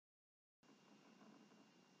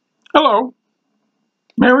Hello,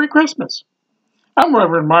 Merry Christmas. I'm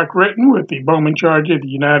Reverend Mark Ritton with the Bowman Charge of the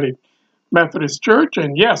United Methodist Church,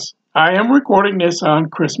 and yes, I am recording this on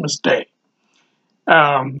Christmas Day.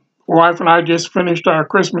 Wife and I just finished our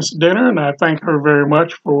Christmas dinner, and I thank her very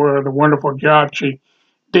much for the wonderful job she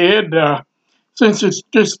did. Since it's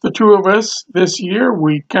just the two of us this year,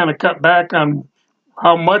 we kind of cut back on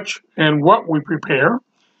how much and what we prepare.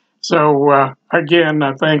 So again,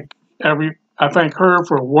 I thank her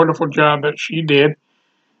for a wonderful job that she did.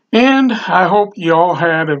 And I hope you all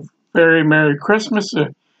had a very Merry Christmas.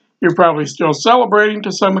 You're probably still celebrating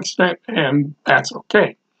to some extent, and that's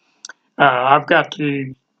okay. I've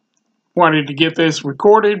wanted to get this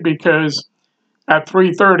recorded because at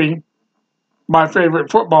 3:30, my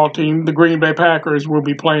favorite football team, the Green Bay Packers, will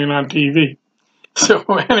be playing on TV. So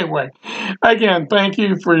anyway, again, thank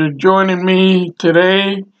you for joining me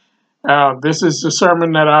today. This is the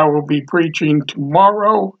sermon that I will be preaching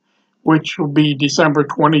tomorrow, which will be December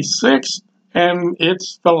 26th, and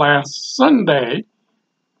it's the last Sunday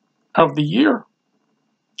of the year.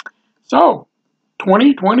 So,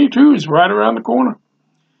 2022 is right around the corner.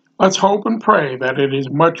 Let's hope and pray that it is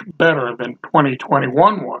much better than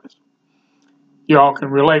 2021 was. You all can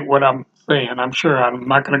relate what I'm saying. I'm sure I'm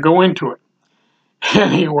not going to go into it.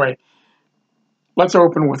 Anyway, let's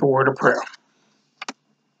open with a word of prayer.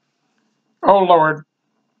 Oh Lord,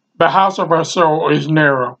 the house of our soul is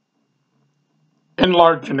narrow.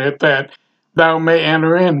 Enlarge it that thou may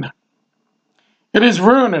enter in. It is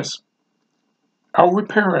ruinous. I'll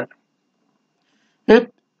repair it.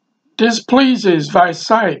 It displeases thy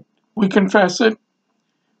sight. We confess it.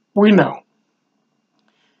 We know.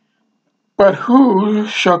 But who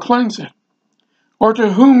shall cleanse it? Or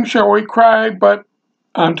to whom shall we cry but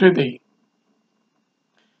unto thee?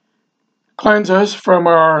 Cleanse us from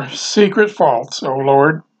our secret faults, O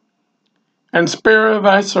Lord, and spare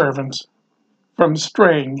thy servants from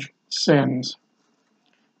strange sins.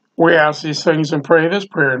 We ask these things and pray this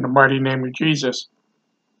prayer in the mighty name of Jesus.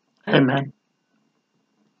 Amen.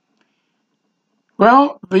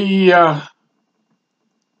 Well, the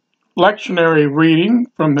lectionary reading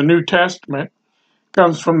from the New Testament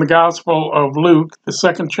comes from the Gospel of Luke, the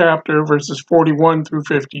 2nd chapter, verses 41 through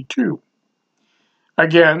 52.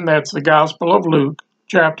 Again, that's the Gospel of Luke,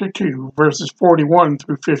 chapter 2, verses 41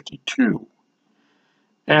 through 52.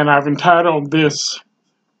 And I've entitled this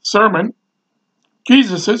sermon,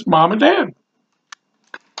 Jesus' Mom and Dad.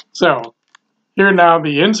 So, hear now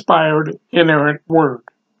the inspired, inerrant word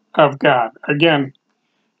of God. Again,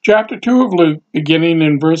 chapter 2 of Luke, beginning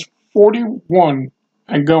in verse 41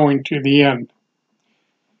 and going to the end.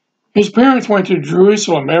 His parents went to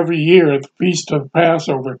Jerusalem every year at the feast of the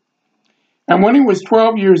Passover. And when he was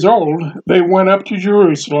 12 years old, they went up to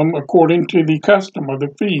Jerusalem according to the custom of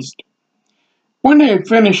the feast. When they had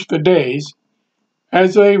finished the days,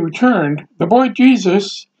 as they returned, the boy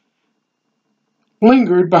Jesus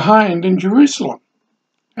lingered behind in Jerusalem,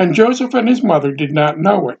 and Joseph and his mother did not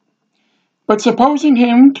know it. But supposing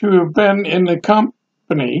him to have been in the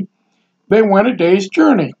company, they went a day's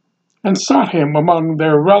journey and sought him among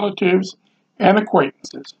their relatives and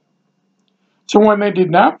acquaintances. So when they did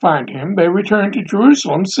not find him, they returned to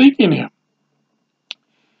Jerusalem seeking him.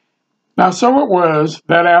 Now so it was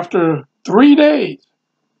that after 3 days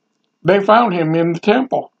they found him in the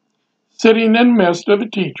temple, sitting in the midst of the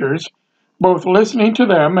teachers, both listening to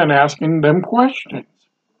them and asking them questions.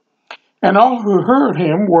 And all who heard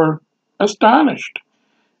him were astonished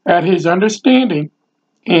at his understanding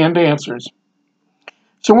and answers.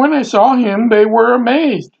 So when they saw him, they were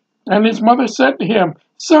amazed. And his mother said to him,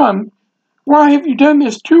 "Son, why have you done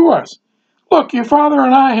this to us? Look, your father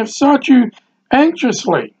and I have sought you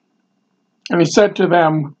anxiously." And he said to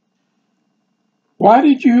them, "Why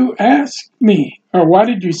did you ask me, or why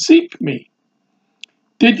did you seek me?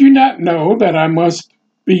 Did you not know that I must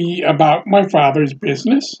be about my father's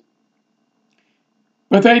business?"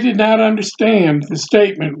 But they did not understand the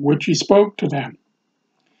statement which he spoke to them.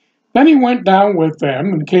 Then he went down with them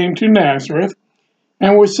and came to Nazareth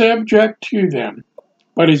and was subject to them.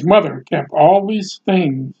 But his mother kept all these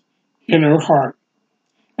things in her heart.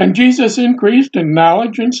 And Jesus increased in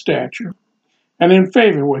knowledge and stature and in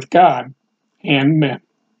favor with God and men.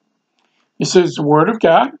 This is the word of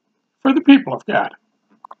God for the people of God.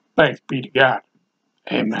 Thanks be to God.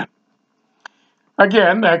 Amen.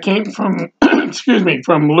 Again, that came from,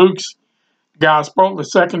 from Luke's Gospel, the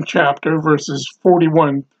 2nd chapter, verses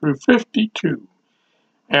 41 through 52.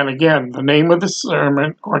 And again, the name of the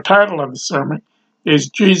sermon, or title of the sermon, is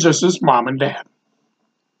Jesus' Mom and Dad.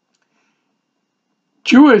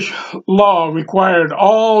 Jewish law required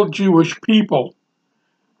all Jewish people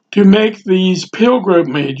to make these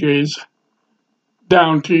pilgrimages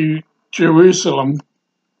down to Jerusalem.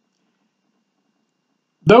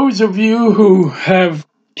 Those of you who have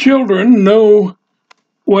children know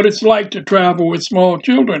what it's like to travel with small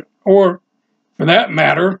children, or for that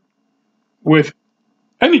matter, with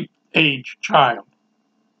any age child.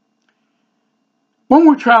 When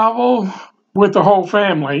we travel with the whole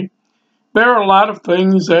family, there are a lot of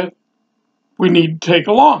things that we need to take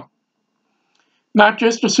along. Not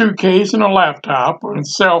just a suitcase and a laptop or a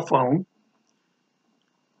cell phone,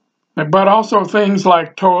 but also things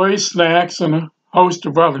like toys, snacks, and a host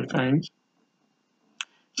of other things.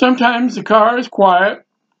 Sometimes the car is quiet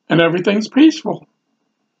and everything's peaceful.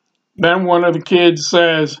 Then one of the kids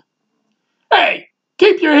says, "Hey,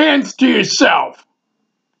 keep your hands to yourself."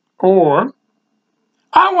 Or,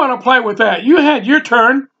 "I want to play with that. You had your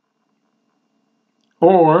turn."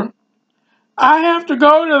 Or, "I have to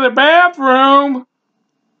go to the bathroom."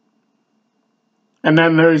 And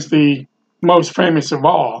then there's the most famous of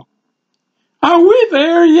all, "Are we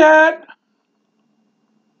there yet?"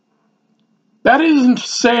 That isn't to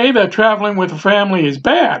say that traveling with a family is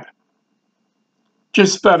bad,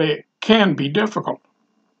 just that it can be difficult.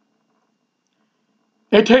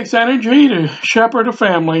 It takes energy to shepherd a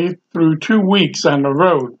family through 2 weeks on the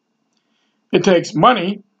road. It takes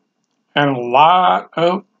money and a lot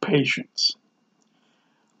of patience.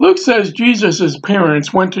 Luke says Jesus'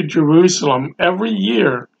 parents went to Jerusalem every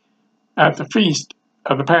year at the feast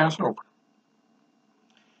of the Passover.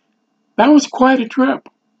 That was quite a trip.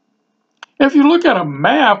 If you look at a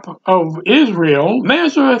map of Israel,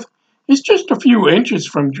 Nazareth is just a few inches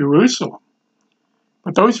from Jerusalem.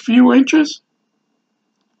 But those few inches,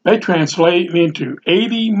 they translate into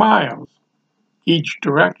 80 miles each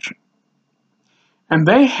direction. And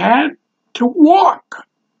they had to walk.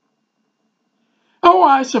 Oh,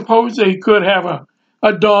 I suppose they could have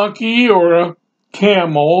a donkey or a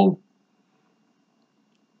camel.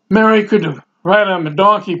 Mary could ride on the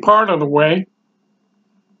donkey part of the way.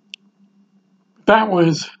 That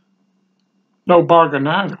was no bargain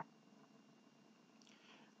either.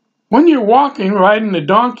 When you're walking, riding the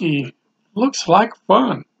donkey looks like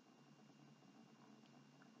fun.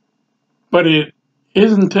 But it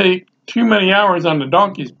doesn't take too many hours on the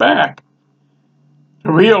donkey's back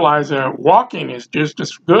to realize that walking is just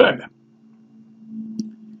as good.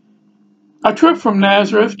 A trip from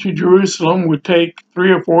Nazareth to Jerusalem would take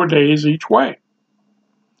 3 or 4 days each way.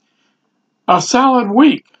 A solid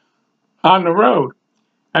week on the road,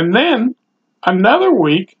 and then another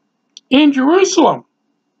week in Jerusalem.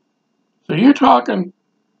 So you're talking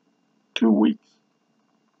 2 weeks.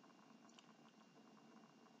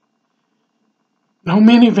 No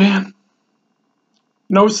minivan,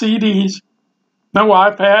 no CDs, no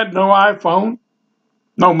iPad, no iPhone,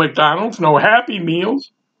 no McDonald's, no Happy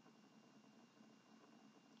Meals.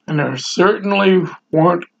 And there certainly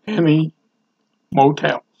weren't any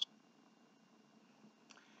motels.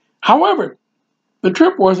 However, the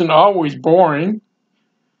trip wasn't always boring.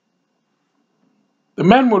 The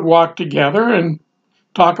men would walk together and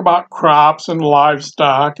talk about crops and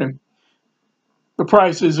livestock and the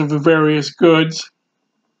prices of the various goods.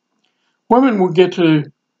 Women would get to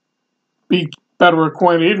be better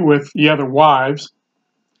acquainted with the other wives.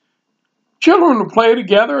 Children would play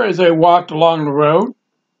together as they walked along the road.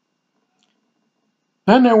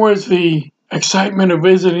 Then there was the excitement of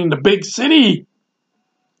visiting the big city,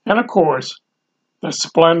 and of course, the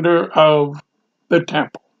splendor of the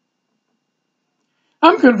temple.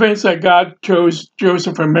 I'm convinced that God chose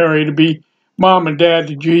Joseph and Mary to be mom and dad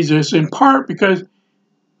to Jesus in part because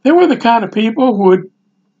they were the kind of people who would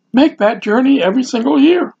make that journey every single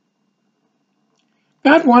year.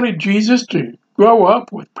 God wanted Jesus to grow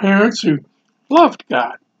up with parents who loved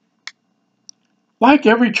God. Like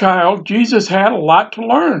every child, Jesus had a lot to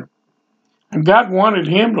learn, and God wanted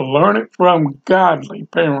him to learn it from godly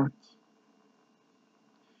parents.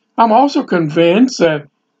 I'm also convinced that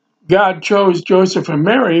God chose Joseph and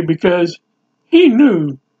Mary because he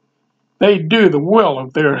knew they'd do the will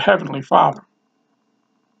of their heavenly Father.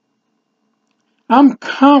 I'm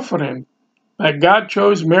confident that God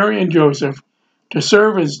chose Mary and Joseph to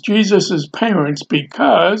serve as Jesus' parents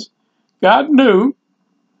because God knew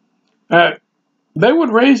that they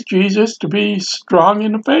would raise Jesus to be strong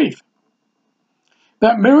in the faith.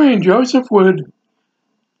 That Mary and Joseph would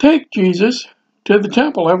take Jesus to the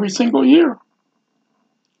temple every single year.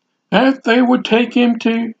 That they would take him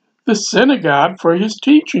to the synagogue for his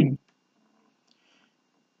teaching.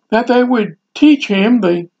 That they would teach him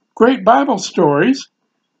the great Bible stories,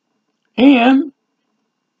 and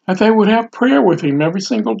that they would have prayer with him every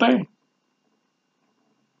single day.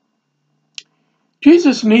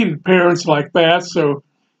 Jesus needed parents like that so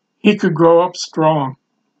he could grow up strong,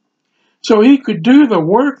 so he could do the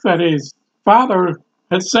work that his Father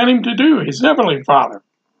had sent him to do, his Heavenly Father,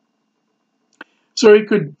 so he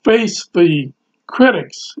could face the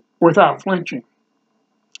critics without flinching,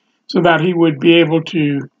 so that he would be able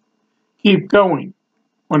to keep going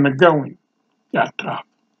when the going got tough.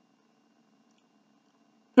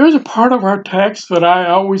 There's a part of our text that I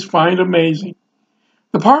always find amazing.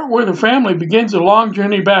 The part where the family begins a long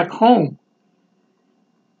journey back home.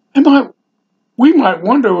 We might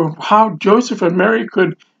wonder how Joseph and Mary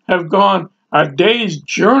could have gone a day's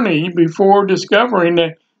journey before discovering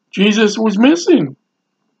that Jesus was missing.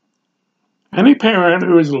 Any parent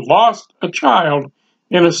who has lost a child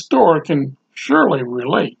in a store can surely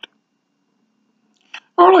relate.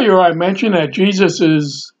 Earlier I mentioned that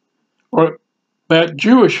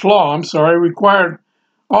Jewish law, required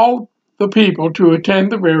all the people to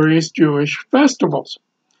attend the various Jewish festivals.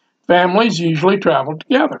 Families usually traveled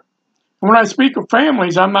together. When I speak of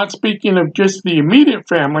families, I'm not speaking of just the immediate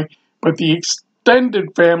family, but the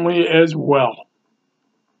extended family as well.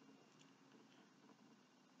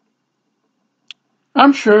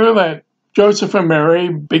 I'm sure that Joseph and Mary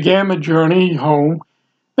began the journey home.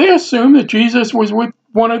 They assumed that Jesus was with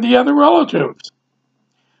one of the other relatives.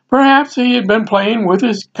 Perhaps he had been playing with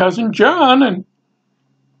his cousin John, and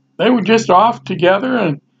they were just off together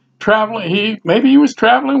and traveling. Maybe he was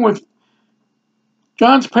traveling with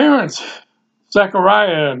John's parents,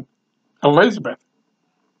 Zechariah and Elizabeth.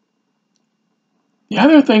 The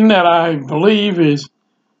other thing that I believe is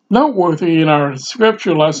noteworthy in our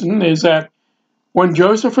scripture lesson is that when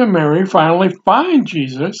Joseph and Mary finally find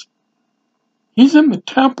Jesus, he's in the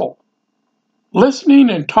temple, listening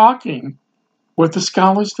and talking with the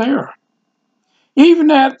scholars there. Even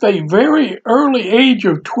at the very early age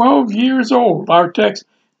of 12 years old, our text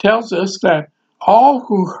tells us that all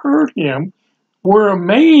who heard him were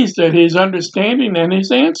amazed at his understanding and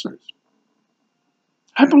his answers.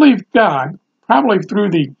 I believe God, probably through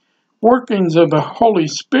the workings of the Holy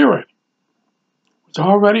Spirit, was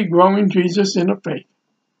already growing Jesus in the faith.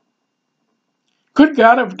 Could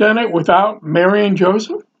God have done it without Mary and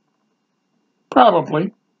Joseph?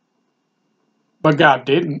 Probably, but God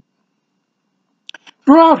didn't.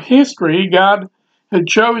 Throughout history, God had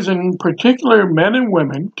chosen particular men and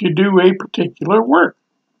women to do a particular work.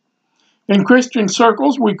 In Christian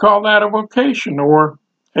circles, we call that a vocation or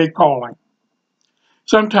a calling.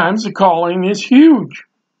 Sometimes the calling is huge.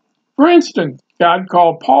 For instance, God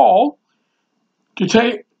called Paul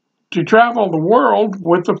to travel the world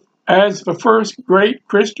as the first great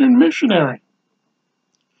Christian missionary.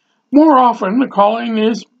 More often, the calling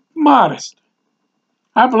is modest.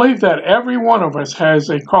 I believe that every one of us has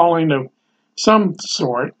a calling of some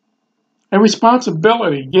sort, a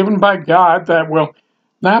responsibility given by God that will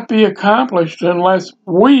not be accomplished unless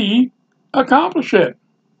we accomplish it.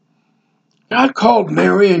 God called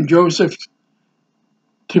Mary and Joseph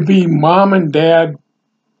to be mom and dad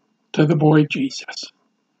to the boy Jesus,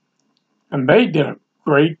 and they did a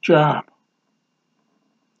great job.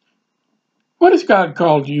 What has God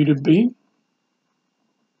called you to be?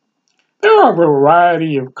 There are a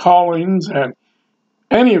variety of callings that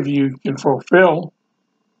any of you can fulfill.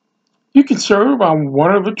 You can serve on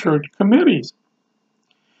one of the church committees.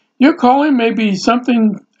 Your calling may be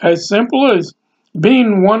something as simple as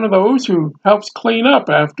being one of those who helps clean up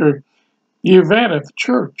after the event at the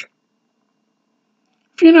church.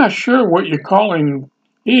 If you're not sure what your calling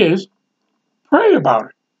is, pray about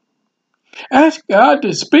it. Ask God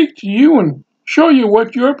to speak to you and show you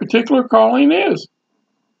what your particular calling is.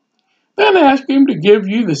 Then ask Him to give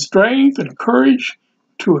you the strength and courage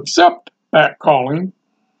to accept that calling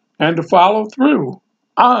and to follow through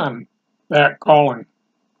on that calling.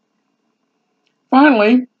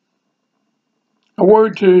 Finally, a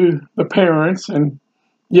word to the parents and,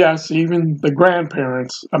 yes, even the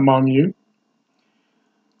grandparents among you.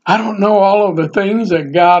 I don't know all of the things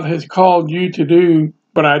that God has called you to do,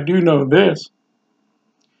 but I do know this.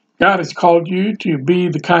 God has called you to be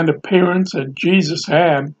the kind of parents that Jesus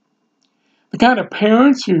had, the kind of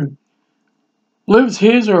parents who lives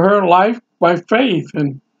his or her life by faith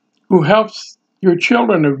and who helps your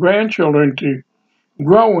children or grandchildren to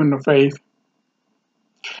grow in the faith,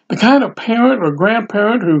 the kind of parent or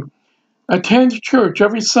grandparent who attends church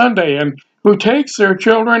every Sunday and who takes their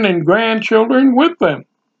children and grandchildren with them,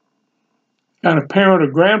 the kind of parent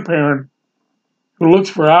or grandparent who looks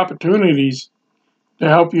for opportunities to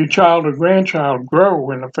help your child or grandchild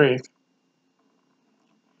grow in the faith.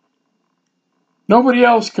 Nobody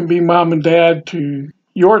else can be mom and dad to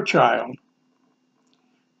your child.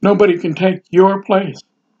 Nobody can take your place.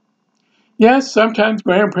 Yes, sometimes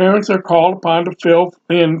grandparents are called upon to fill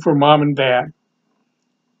in for mom and dad.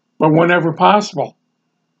 But whenever possible,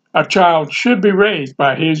 a child should be raised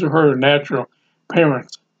by his or her natural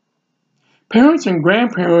parents. Parents and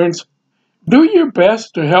grandparents, do your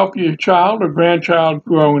best to help your child or grandchild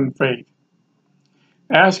grow in faith.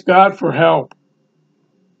 Ask God for help.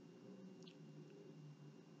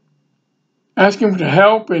 Ask Him to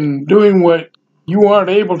help in doing what you aren't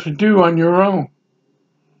able to do on your own.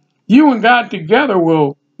 You and God together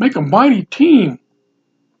will make a mighty team,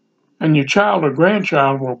 and your child or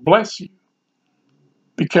grandchild will bless you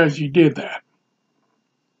because you did that.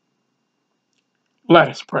 Let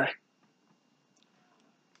us pray.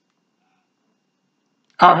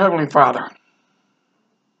 Our Heavenly Father,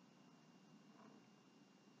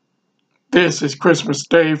 this is Christmas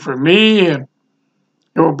Day for me, and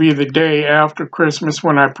it will be the day after Christmas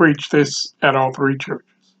when I preach this at all three churches.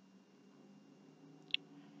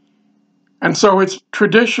 And so it's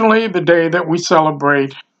traditionally the day that we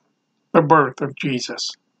celebrate the birth of Jesus.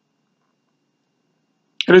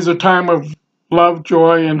 It is a time of love,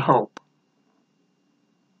 joy, and hope.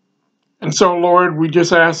 And so, Lord, we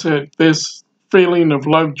just ask that this feeling of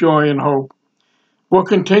love, joy, and hope will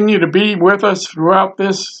continue to be with us throughout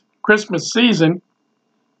this Christmas season,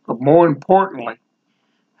 but more importantly,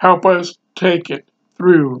 help us take it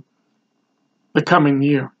through the coming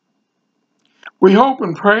year. We hope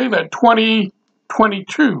and pray that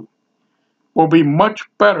 2022 will be much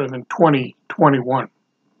better than 2021.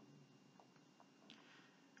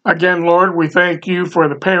 Again, Lord, we thank you for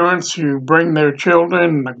the parents who bring their children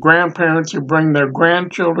and the grandparents who bring their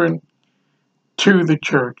grandchildren to the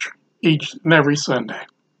church each and every Sunday.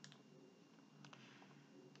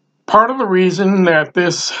 Part of the reason that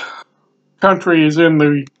this country is in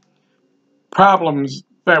the problems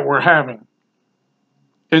that we're having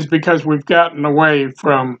is because we've gotten away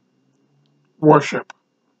from worship,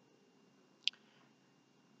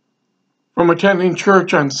 from attending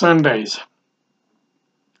church on Sundays.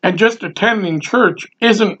 And just attending church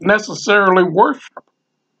isn't necessarily worship.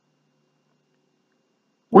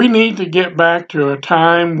 We need to get back to a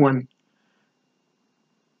time when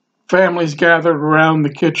families gathered around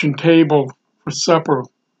the kitchen table for supper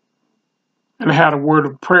and had a word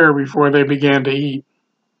of prayer before they began to eat.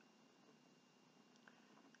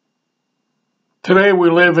 Today we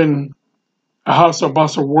live in a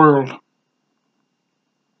hustle-bustle world.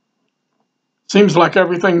 Seems like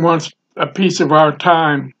everything wants a piece of our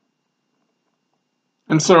time.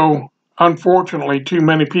 And so, unfortunately, too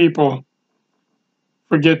many people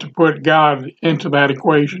forget to put God into that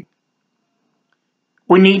equation.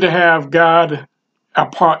 We need to have God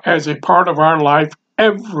as a part of our life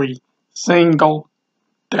every single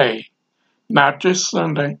day. Not just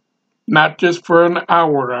Sunday, not just for an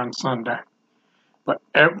hour on Sunday, but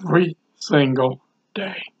every single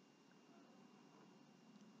day.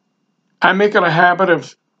 I make it a habit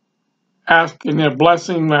of asking a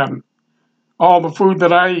blessing on all the food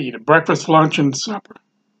that I eat, breakfast, lunch, and supper.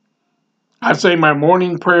 I say my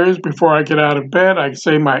morning prayers before I get out of bed. I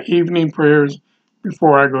say my evening prayers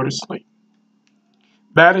before I go to sleep.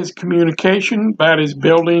 That is communication. That is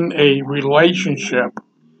building a relationship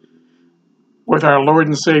with our Lord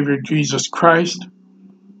and Savior Jesus Christ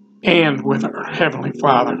and with our Heavenly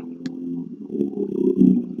Father.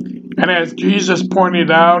 And as Jesus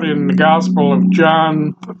pointed out in the Gospel of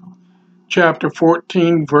John, chapter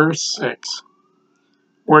 14, verse 6,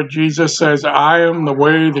 where Jesus says, I am the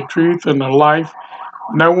way, the truth, and the life.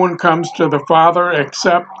 No one comes to the Father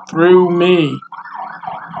except through me.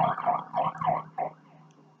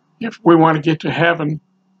 If we want to get to heaven,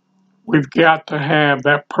 we've got to have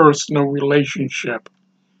that personal relationship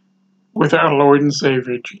with our Lord and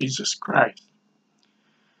Savior, Jesus Christ.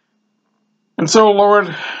 And so,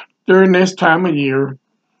 Lord, during this time of year,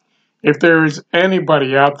 if there is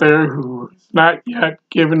anybody out there who has not yet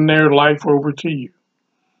given their life over to you,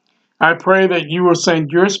 I pray that you will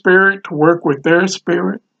send your Spirit to work with their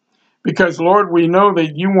spirit, because, Lord, we know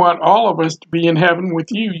that you want all of us to be in heaven with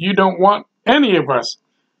you. You don't want any of us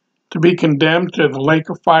to be condemned to the lake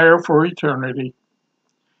of fire for eternity.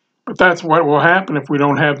 But that's what will happen if we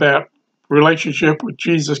don't have that relationship with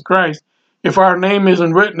Jesus Christ. If our name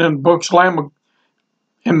isn't written in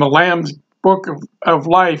the Lamb's book of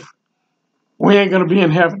life, we ain't going to be in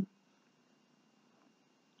heaven.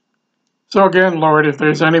 So again, Lord, if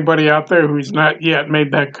there's anybody out there who's not yet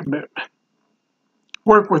made that commitment,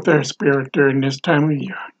 work with their spirit during this time of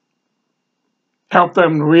year. Help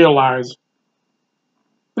them realize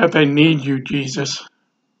that they need you, Jesus.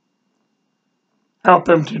 Help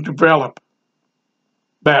them to develop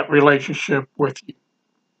that relationship with you.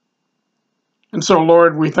 And so,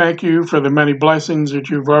 Lord, we thank you for the many blessings that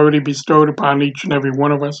you've already bestowed upon each and every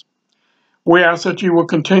one of us. We ask that you will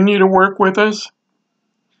continue to work with us,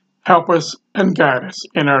 help us, and guide us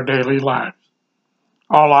in our daily lives.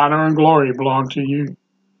 All honor and glory belong to you.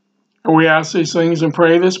 And we ask these things and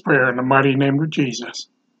pray this prayer in the mighty name of Jesus.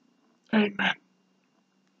 Amen.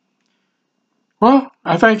 Well,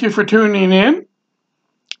 I thank you for tuning in.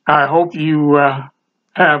 I hope you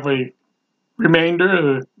have a remainder of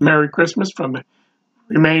the Merry Christmas from the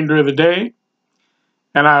remainder of the day.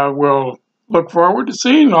 And I will look forward to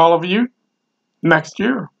seeing all of you next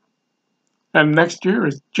year. And next year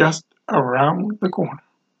is just around the corner.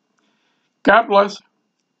 God bless.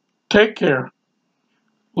 Take care.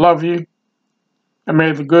 Love you. And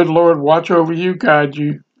may the good Lord watch over you, guide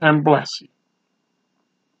you, and bless you.